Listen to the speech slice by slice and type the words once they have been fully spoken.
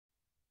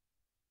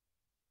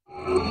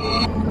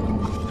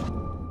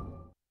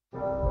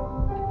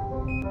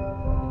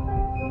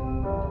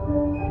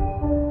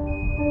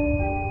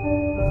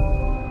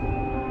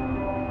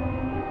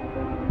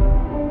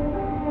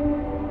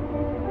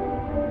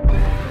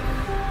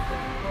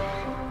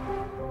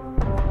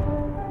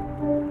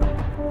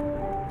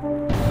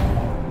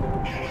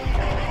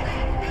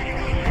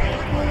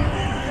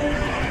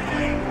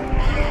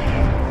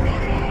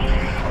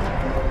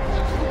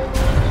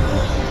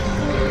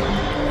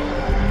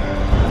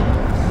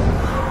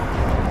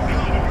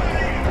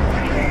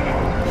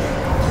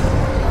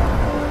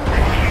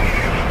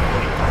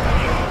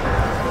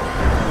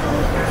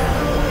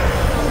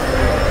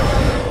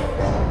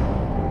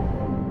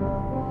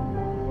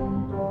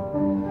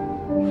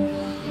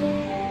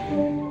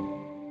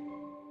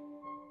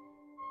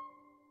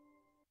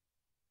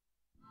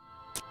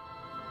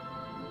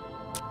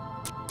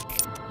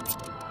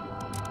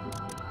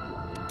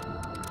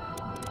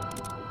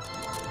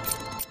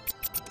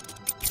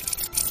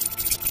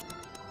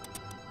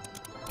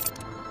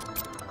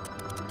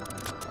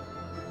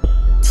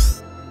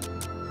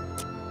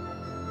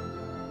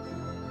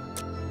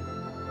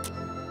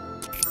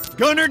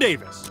Gunner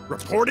Davis,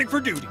 reporting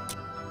for duty.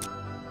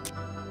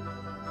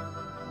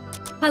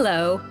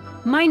 Hello,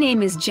 my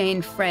name is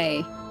Jane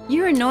Frey.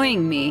 You're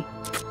annoying me.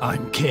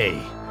 I'm Kay.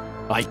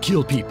 I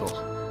kill people.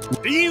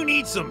 Do you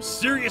need some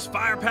serious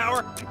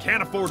firepower and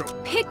can't afford to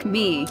Pick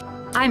me.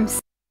 I'm...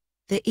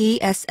 The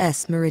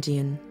ESS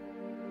Meridian,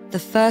 the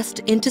first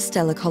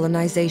interstellar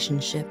colonization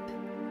ship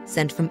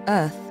sent from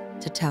Earth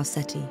to Tau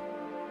Ceti.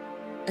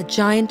 A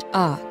giant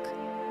ark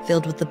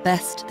filled with the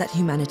best that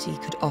humanity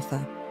could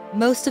offer.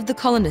 Most of the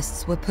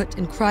colonists were put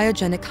in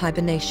cryogenic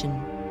hibernation.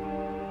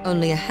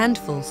 Only a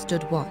handful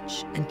stood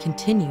watch and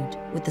continued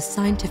with the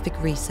scientific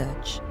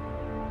research.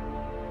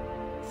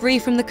 Free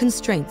from the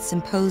constraints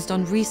imposed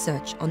on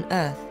research on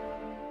Earth,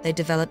 they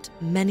developed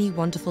many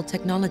wonderful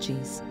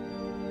technologies.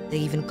 They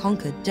even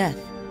conquered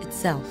death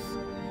itself.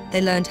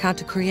 They learned how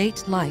to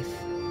create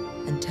life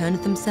and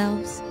turned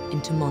themselves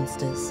into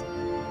monsters.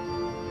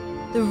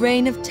 The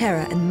reign of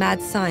terror and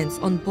mad science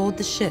on board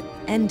the ship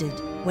ended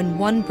when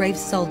one brave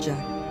soldier,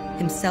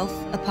 himself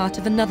a part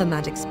of another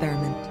mad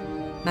experiment,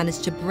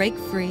 managed to break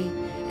free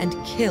and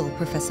kill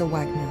Professor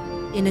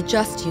Wagner. In a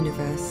just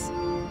universe,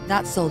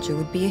 that soldier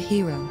would be a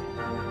hero.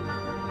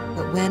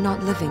 But we're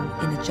not living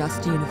in a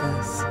just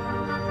universe.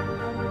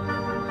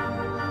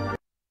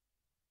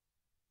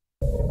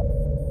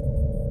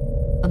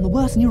 And the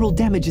worst neural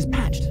damage is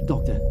patched,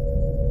 Doctor.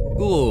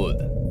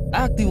 Good.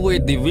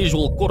 Activate the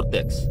visual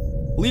cortex.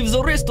 Leave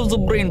the rest of the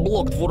brain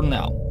blocked for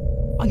now.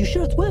 Are you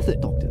sure it's worth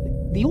it, Doctor?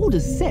 The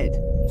orders said...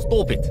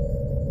 Stop it.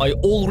 I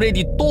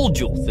already told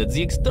you that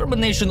the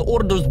extermination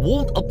orders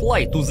won't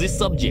apply to this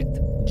subject.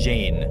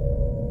 Jane,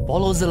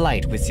 follow the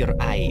light with your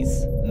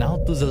eyes. Now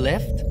to the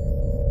left.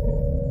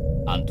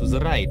 And to the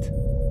right.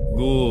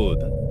 Good.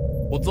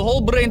 Put the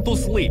whole brain to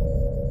sleep.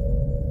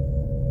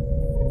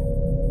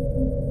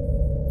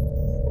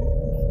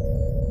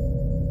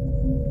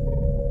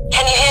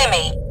 Can you hear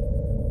me?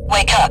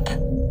 Wake up.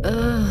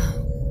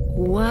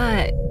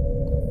 What?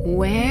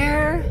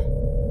 Where?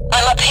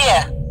 I'm up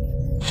here.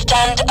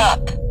 Stand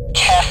up.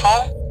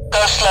 Careful.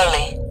 Go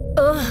slowly.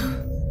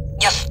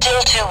 You're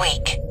still too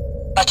weak,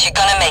 but you're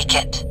gonna make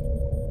it.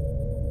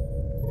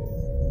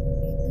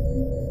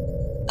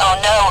 Oh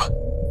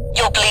no.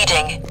 You're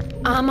bleeding.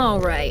 I'm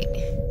alright.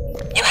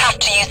 You have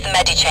to use the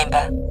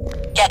medichamber.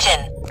 Get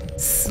in.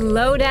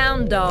 Slow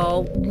down,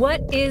 doll.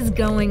 What is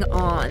going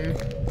on?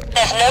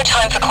 There's no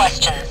time for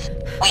questions.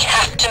 We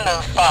have to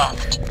move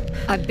fast.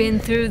 I've been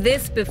through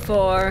this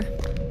before.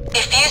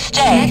 If you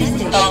stay,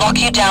 they'll lock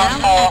you down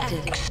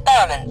for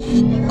experiments,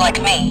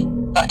 like me.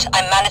 But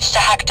I managed to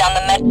hack down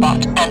the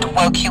medbot and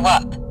woke you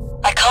up.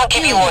 I can't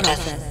give you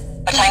orders,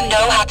 but I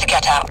know how to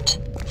get out.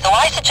 So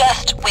I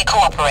suggest we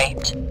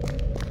cooperate.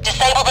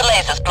 Disable the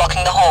lasers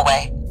blocking the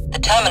hallway. The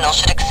terminal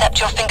should accept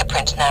your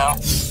fingerprint now.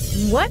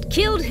 What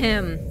killed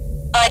him?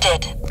 I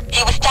did.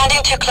 He was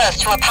standing too close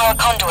to a power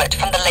conduit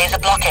from the laser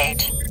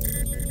blockade.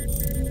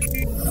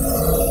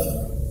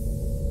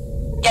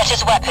 Get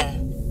his weapon.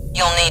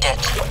 You'll need it.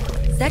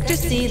 Sector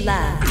C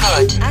lab.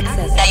 Good.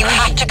 Access Now you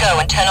have to go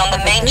and turn on the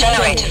main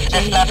generator for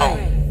this level.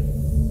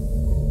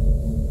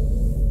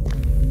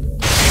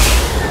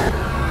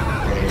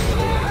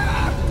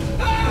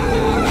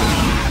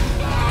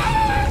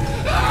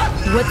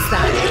 What's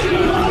that?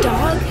 A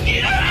dog?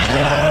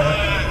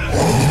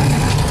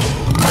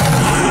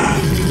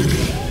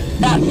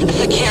 That's a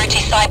security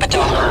cyber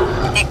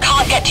dog. It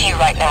can't get to you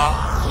right now.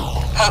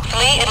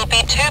 Hopefully it'll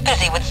be too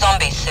busy with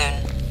zombies soon.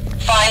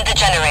 Find the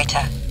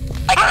generator.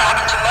 I can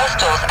hack into most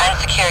doors and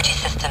security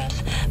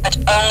systems, but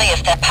only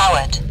if they're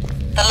powered.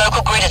 The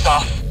local grid is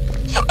off,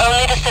 so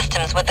only the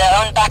systems with their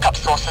own backup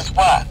sources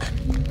work.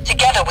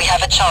 Together we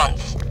have a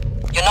chance.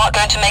 You're not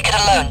going to make it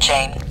alone,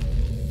 Jane.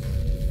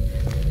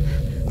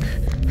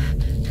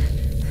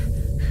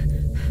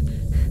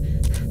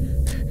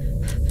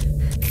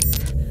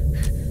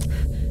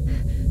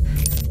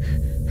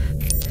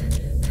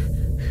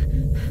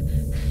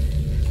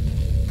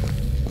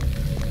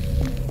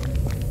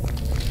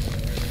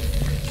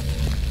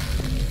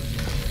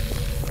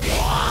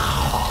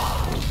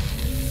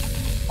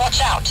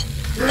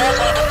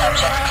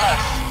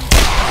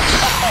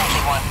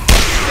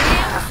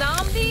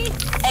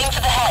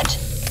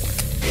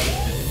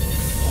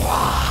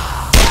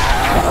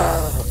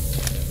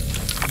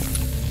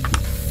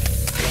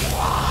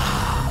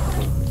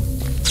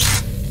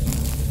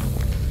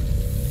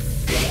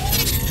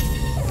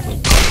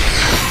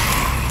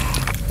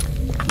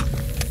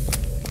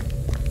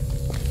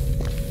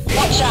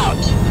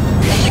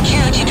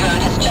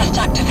 just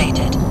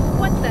activated.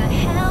 What the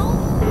hell?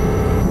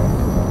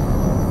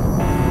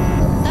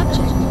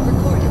 Subject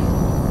recorded.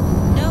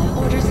 No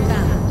orders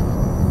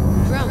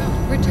found.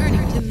 Drone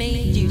returning to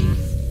main duties.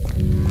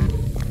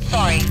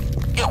 Sorry,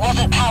 it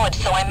wasn't powered,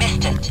 so I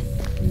missed it.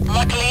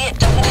 Luckily, it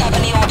doesn't have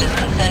any orders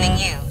concerning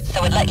you,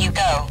 so it let you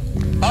go.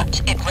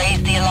 But it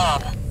raised the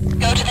alarm.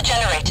 Go to the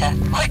generator,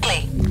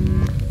 quickly!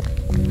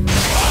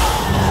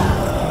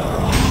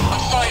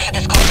 I'm sorry for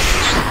this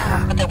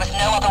complication, but there was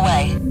no other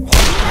way.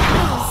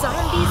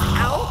 Zombies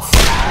out?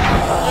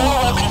 More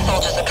Woken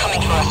soldiers are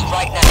coming for us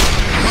right now.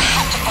 I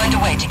have to find a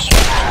way to keep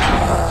them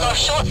busy, so I've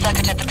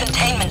short-circuited the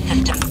containment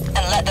system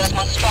and let those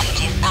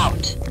monstrosities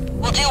out.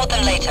 We'll deal with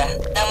them later.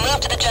 Now move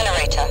to the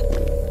generator.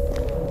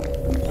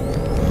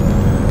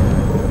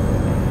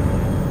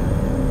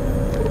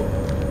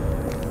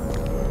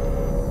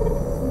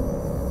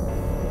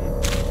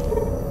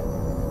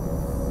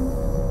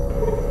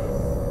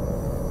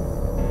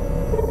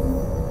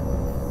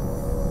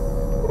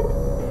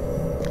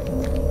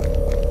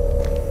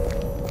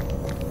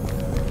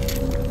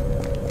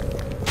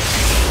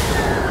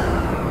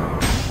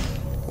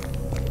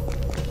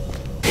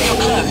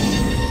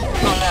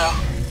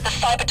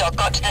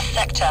 Got to this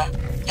sector.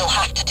 You'll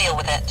have to deal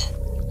with it.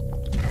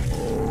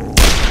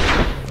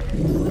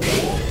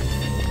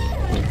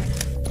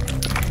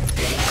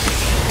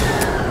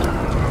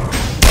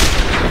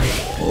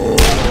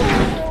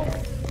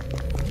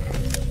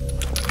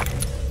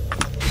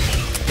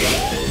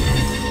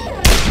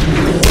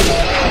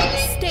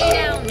 Stay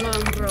down,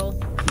 mongrel.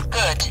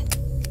 Good.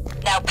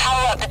 Now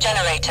power up the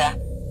generator.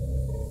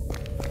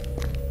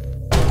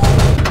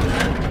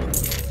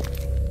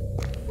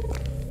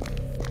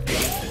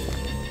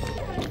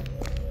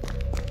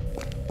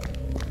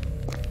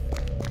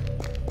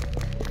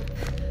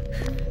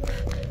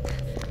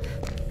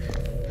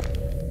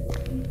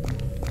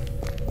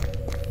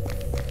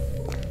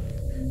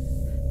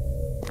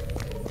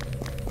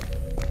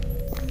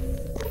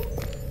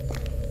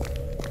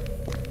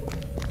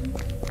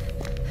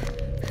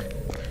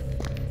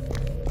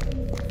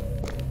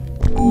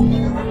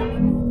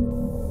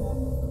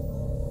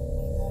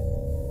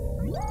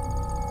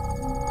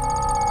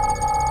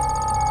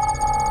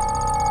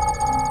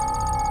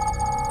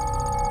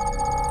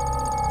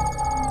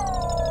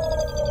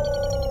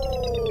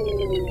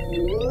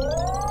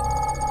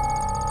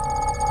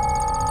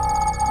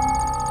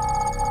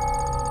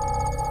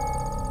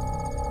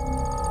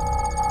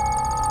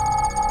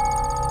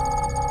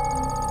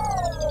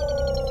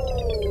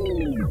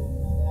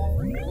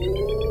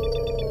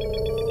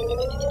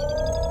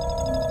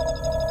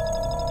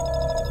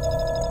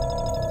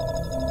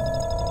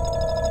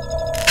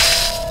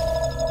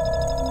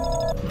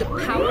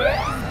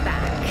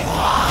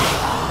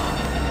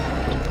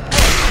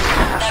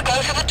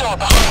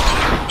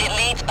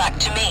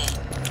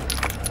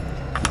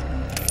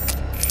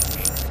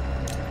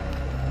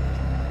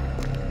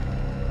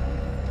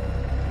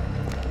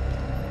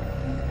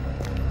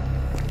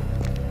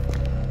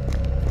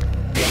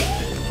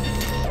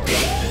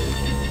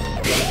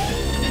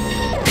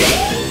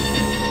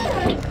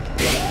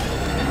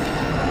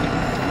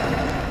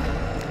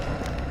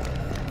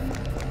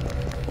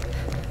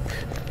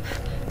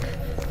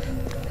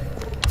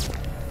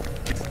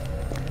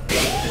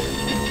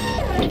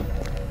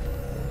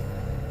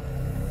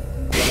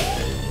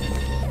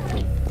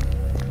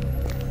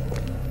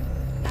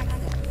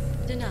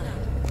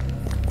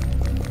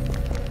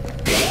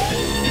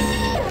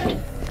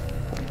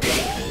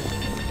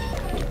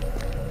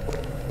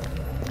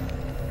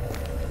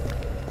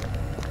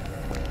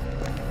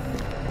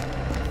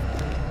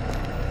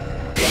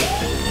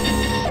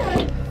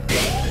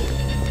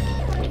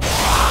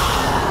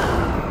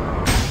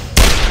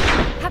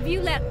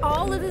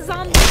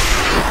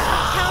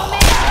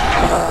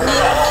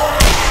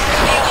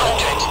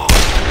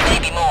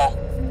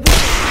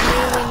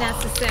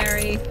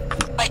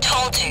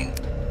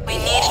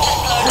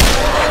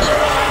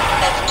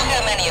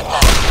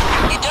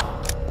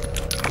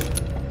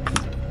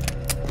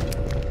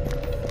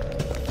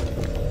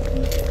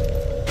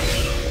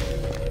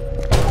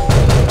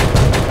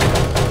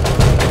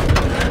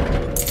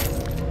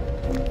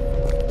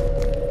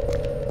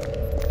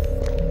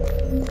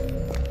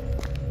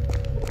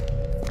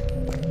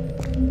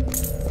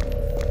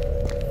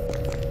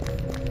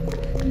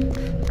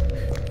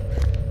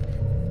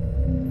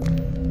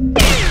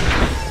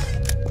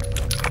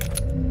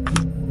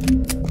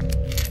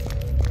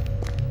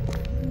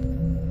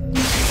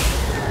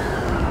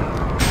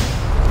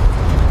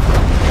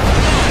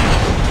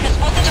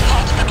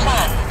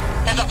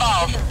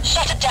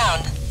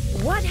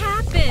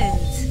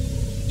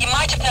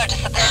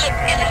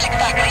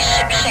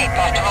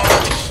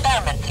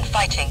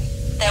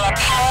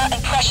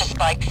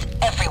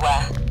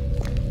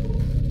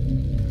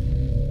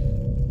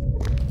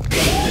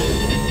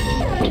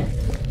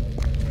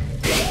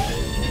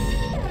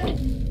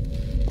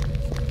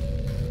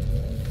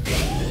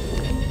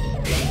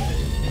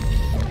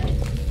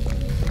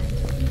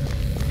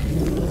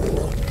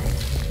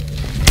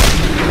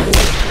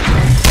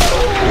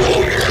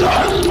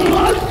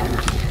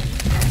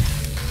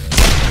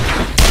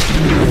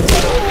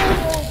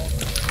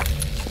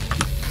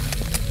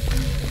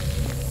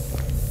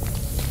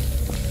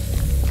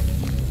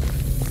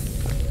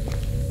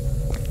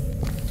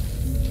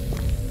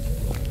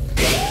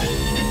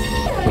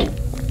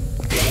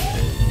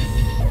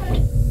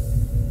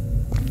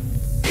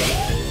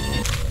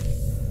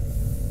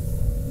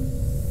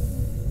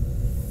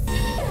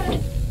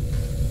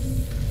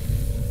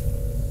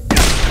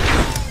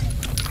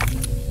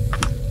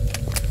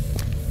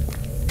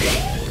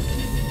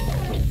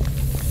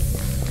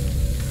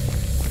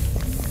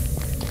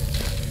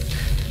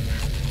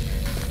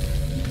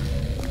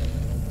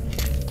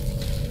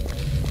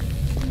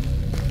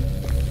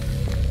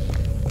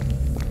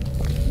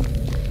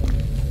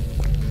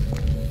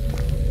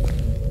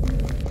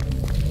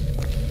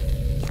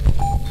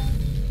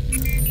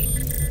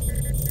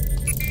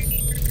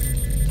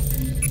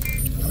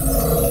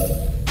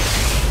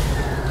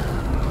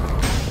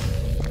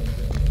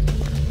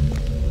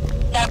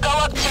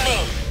 up to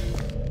me.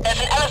 There's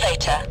an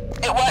elevator.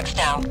 It works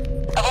now.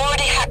 I've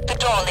already hacked the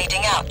door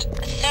leading out.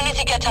 As soon as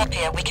you get up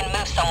here, we can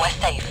move somewhere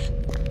safe.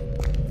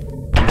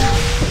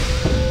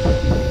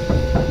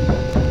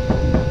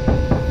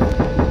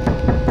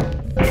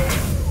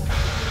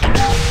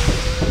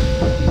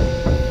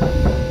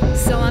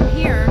 So I'm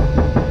here.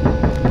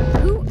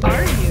 Who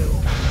are you?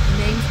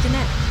 Name's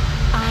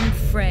Danette. I'm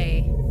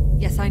Frey.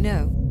 Yes, I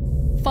know.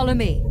 Follow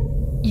me.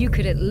 You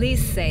could at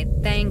least say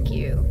thank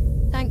you.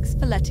 Thanks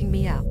for letting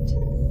me out.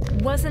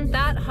 Wasn't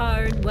that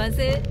hard, was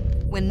it?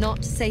 We're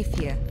not safe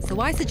here, so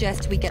I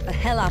suggest we get the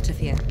hell out of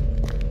here.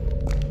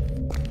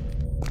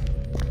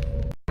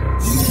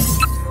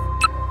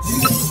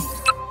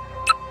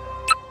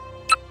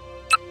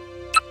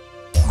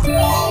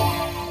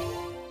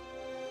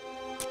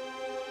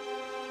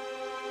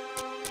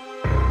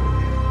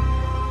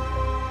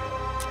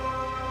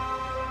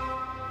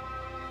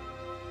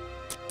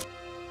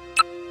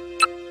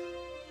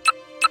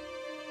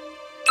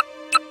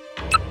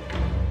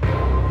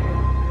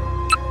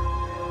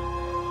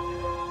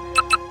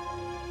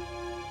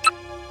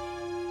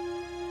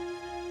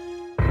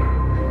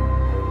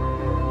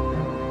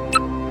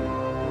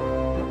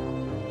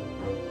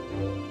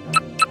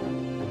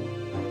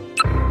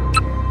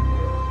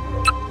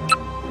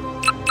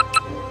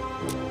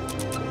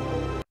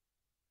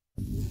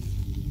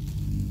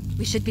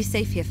 We should be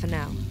safe here for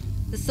now.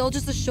 The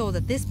soldiers are sure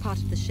that this part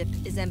of the ship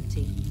is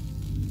empty.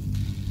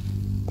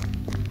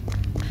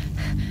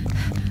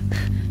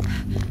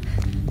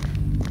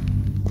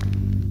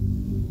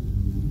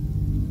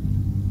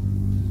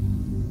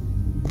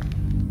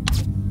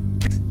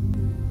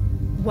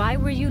 Why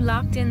were you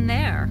locked in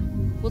there?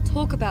 We'll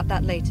talk about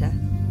that later.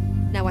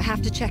 Now I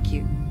have to check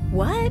you.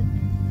 What?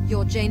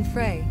 You're Jane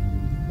Frey,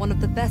 one of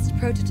the best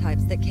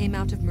prototypes that came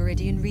out of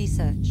Meridian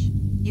Research.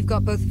 You've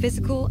got both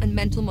physical and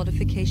mental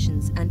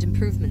modifications and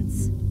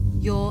improvements.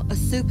 You're a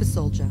super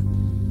soldier,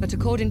 but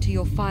according to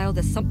your file,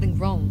 there's something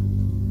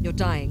wrong. You're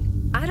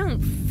dying. I don't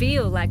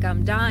feel like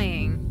I'm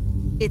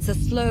dying. It's a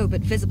slow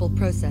but visible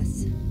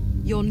process.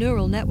 Your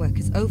neural network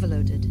is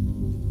overloaded.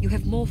 You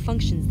have more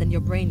functions than your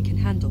brain can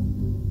handle.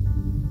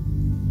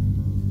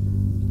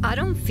 I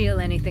don't feel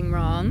anything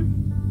wrong.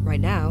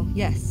 Right now,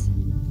 yes,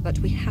 but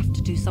we have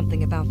to do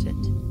something about it.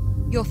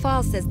 Your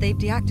file says they've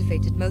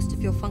deactivated most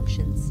of your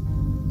functions.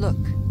 Look,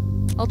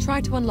 I'll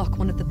try to unlock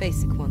one of the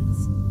basic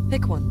ones.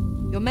 Pick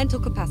one. Your mental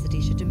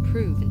capacity should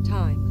improve in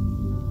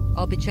time.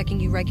 I'll be checking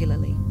you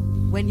regularly.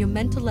 When your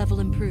mental level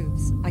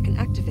improves, I can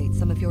activate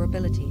some of your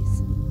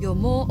abilities. You're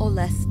more or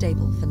less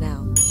stable for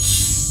now.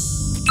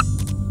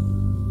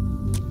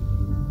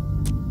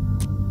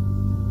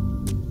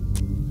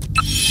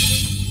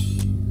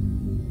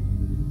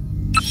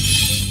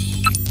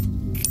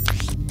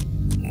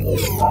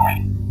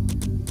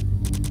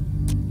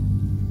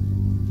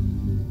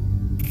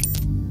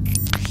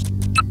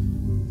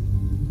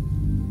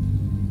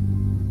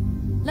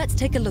 Let's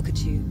take a look at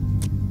you.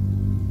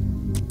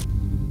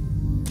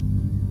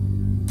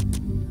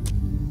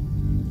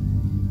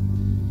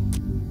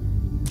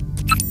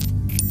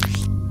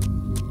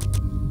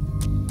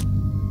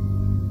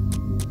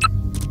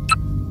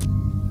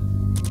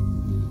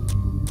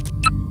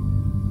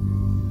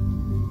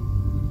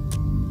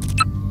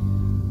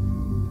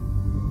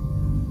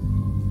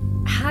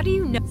 How do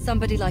you know?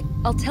 Somebody like,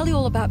 I'll tell you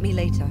all about me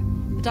later,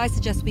 but I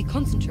suggest we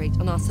concentrate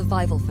on our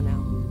survival for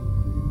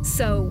now.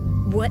 So,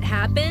 what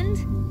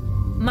happened?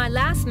 My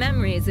last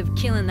memory is of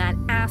killing that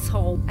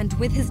asshole. And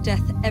with his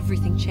death,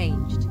 everything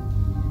changed.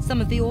 Some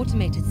of the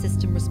automated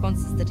system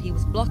responses that he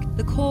was blocked,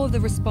 the core of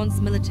the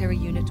response military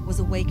unit was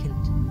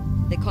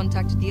awakened. They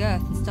contacted the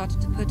Earth and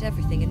started to put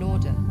everything in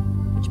order,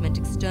 which meant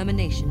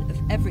extermination of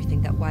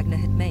everything that Wagner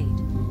had made,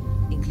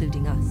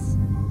 including us.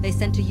 They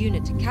sent a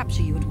unit to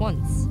capture you at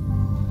once.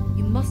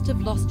 You must have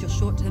lost your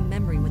short-term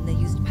memory when they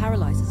used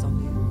paralyzers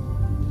on you.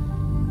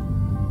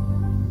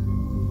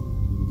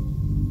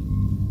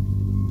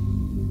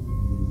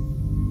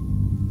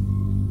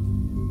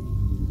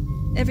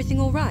 Everything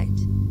all right?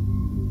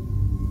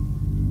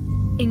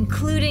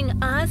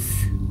 Including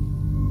us?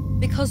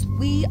 Because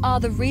we are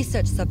the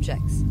research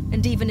subjects.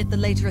 And even if the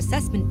later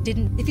assessment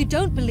didn't... If you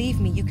don't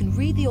believe me, you can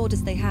read the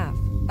orders they have.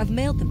 I've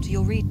mailed them to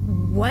your read...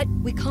 What?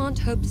 We can't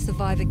hope to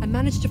survive it. I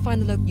managed to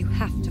find the You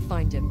have to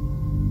find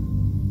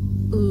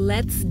him.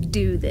 Let's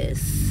do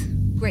this.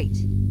 Great.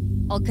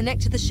 I'll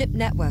connect to the ship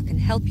network and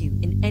help you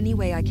in any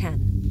way I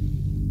can.